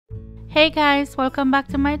Hey guys, welcome back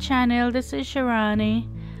to my channel. This is Shirani.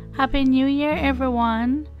 Happy New Year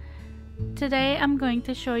everyone. Today I'm going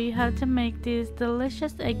to show you how to make these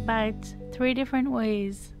delicious egg bites 3 different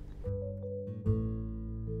ways.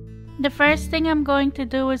 The first thing I'm going to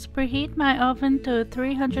do is preheat my oven to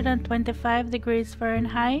 325 degrees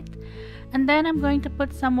Fahrenheit, and then I'm going to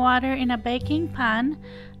put some water in a baking pan,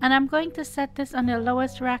 and I'm going to set this on the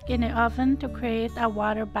lowest rack in the oven to create a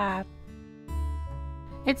water bath.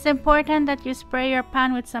 It's important that you spray your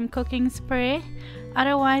pan with some cooking spray,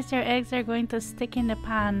 otherwise your eggs are going to stick in the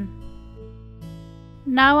pan.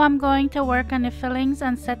 Now I'm going to work on the fillings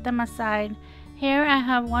and set them aside. Here I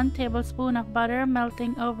have 1 tablespoon of butter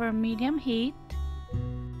melting over medium heat.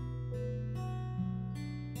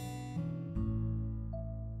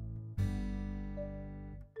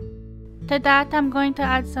 To that I'm going to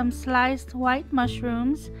add some sliced white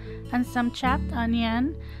mushrooms and some chopped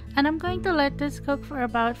onion, and I'm going to let this cook for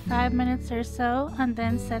about 5 minutes or so and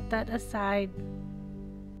then set that aside.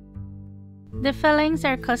 The fillings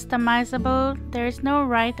are customizable. There's no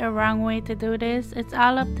right or wrong way to do this. It's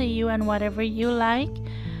all up to you and whatever you like.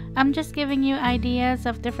 I'm just giving you ideas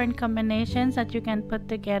of different combinations that you can put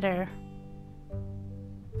together.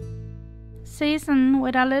 Season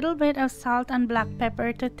with a little bit of salt and black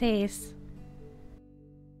pepper to taste.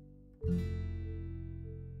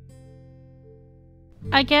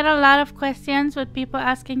 I get a lot of questions with people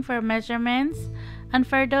asking for measurements, and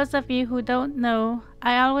for those of you who don't know,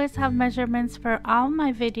 I always have measurements for all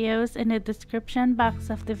my videos in the description box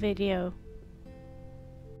of the video.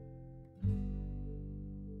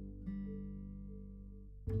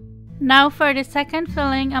 Now for the second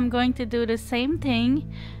filling, I'm going to do the same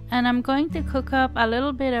thing, and I'm going to cook up a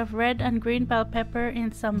little bit of red and green bell pepper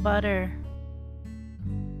in some butter.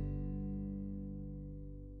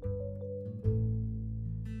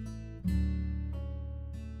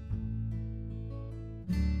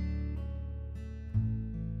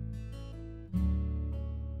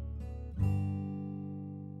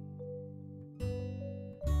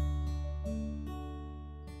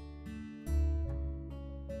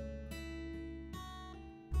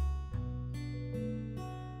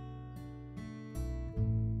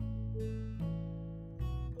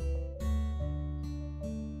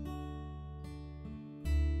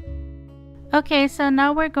 Okay, so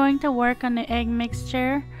now we're going to work on the egg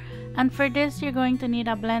mixture, and for this you're going to need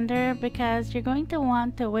a blender because you're going to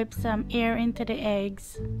want to whip some air into the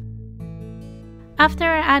eggs. After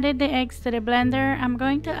I added the eggs to the blender, I'm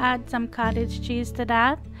going to add some cottage cheese to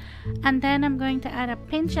that, and then I'm going to add a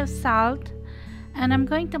pinch of salt, and I'm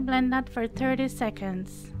going to blend that for 30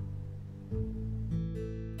 seconds.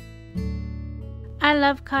 I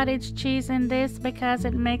love cottage cheese in this because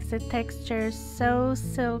it makes the texture so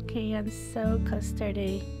silky and so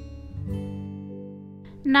custardy.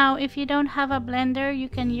 Now if you don't have a blender, you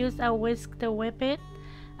can use a whisk to whip it,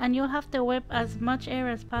 and you'll have to whip as much air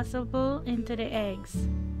as possible into the eggs.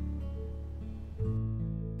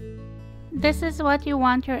 This is what you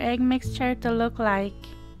want your egg mixture to look like.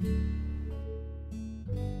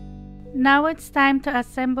 Now it's time to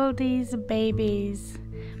assemble these babies.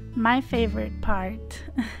 My favorite part.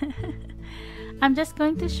 I'm just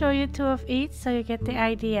going to show you 2 of each so you get the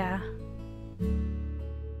idea.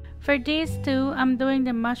 For these 2, I'm doing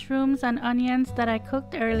the mushrooms and onions that I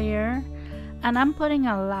cooked earlier, and I'm putting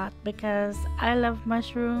a lot because I love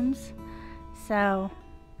mushrooms, so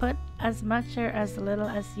put as much or as little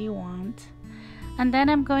as you want. And then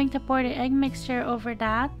I'm going to pour the egg mixture over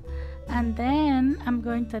that, and then I'm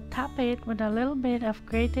going to top it with a little bit of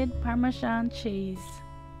grated Parmesan cheese.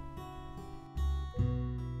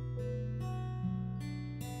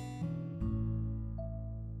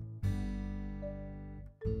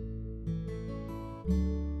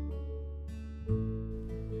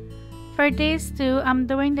 For these 2, I'm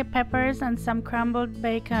doing the peppers and some crumbled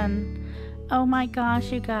bacon. Oh my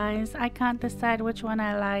gosh, you guys, I can't decide which one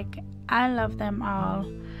I like. I love them all.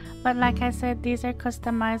 But like I said, these are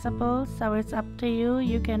customizable, so it's up to you.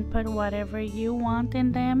 You can put whatever you want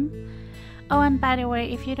in them. Oh, and by the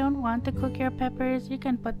way, if you don't want to cook your peppers, you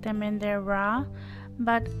can put them in there raw,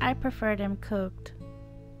 but I prefer them cooked.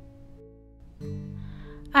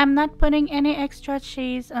 I'm not putting any extra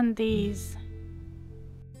cheese on these.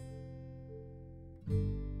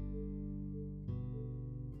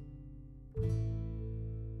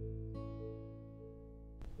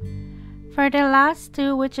 For the last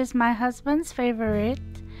 2, which is my husband's favorite,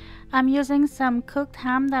 I'm using some cooked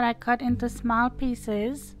ham that I cut into small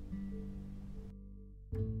pieces.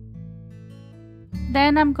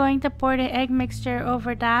 Then I'm going to pour the egg mixture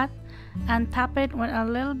over that and top it with a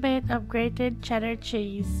little bit of grated cheddar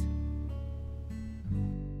cheese.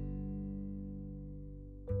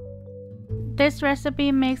 This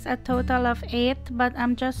recipe makes a total of 8, but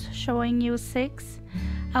I'm just showing you 6.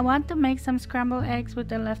 I want to make some scrambled eggs with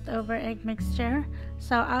the leftover egg mixture,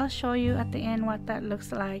 so I'll show you at the end what that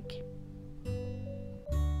looks like.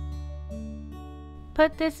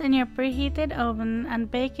 Put this in your preheated oven and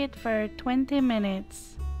bake it for 20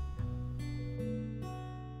 minutes.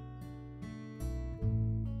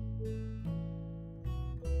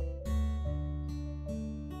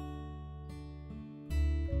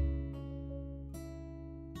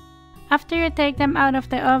 After you take them out of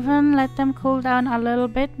the oven, let them cool down a little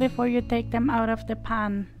bit before you take them out of the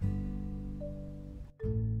pan.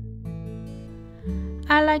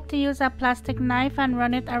 I like to use a plastic knife and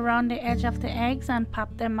run it around the edge of the eggs and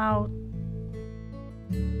pop them out.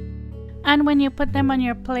 And when you put them on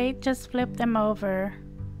your plate, just flip them over.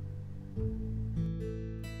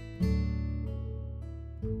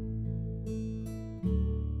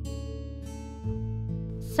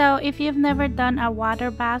 So if you've never done a water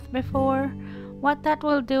bath before, what that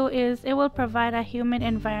will do is it will provide a humid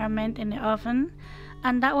environment in the oven,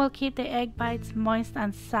 and that will keep the egg bites moist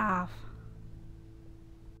and soft.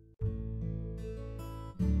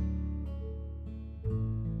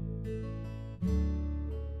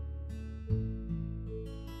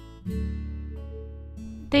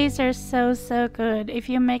 These are so good. If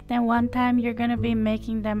you make them one time, you're gonna be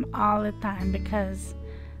making them all the time because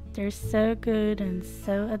they're so good and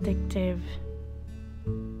so addictive.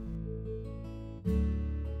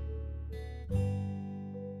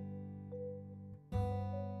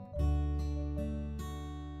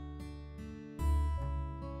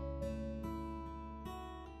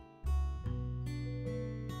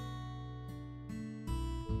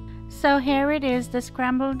 So here it is, the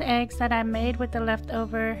scrambled eggs that I made with the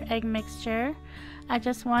leftover egg mixture. I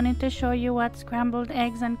just wanted to show you what scrambled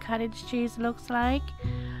eggs and cottage cheese looks like.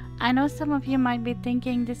 I know some of you might be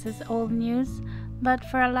thinking this is old news, but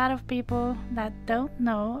for a lot of people that don't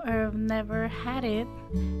know or have never had it,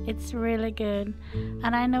 it's really good.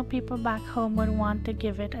 And I know people back home would want to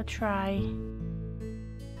give it a try.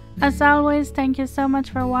 As always, thank you so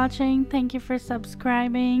much for watching. Thank you for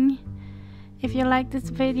subscribing. If you like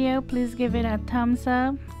this video, please give it a thumbs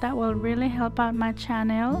up. That will really help out my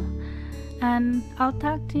channel. And I'll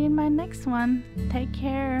talk to you in my next one. Take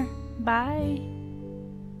care. Bye.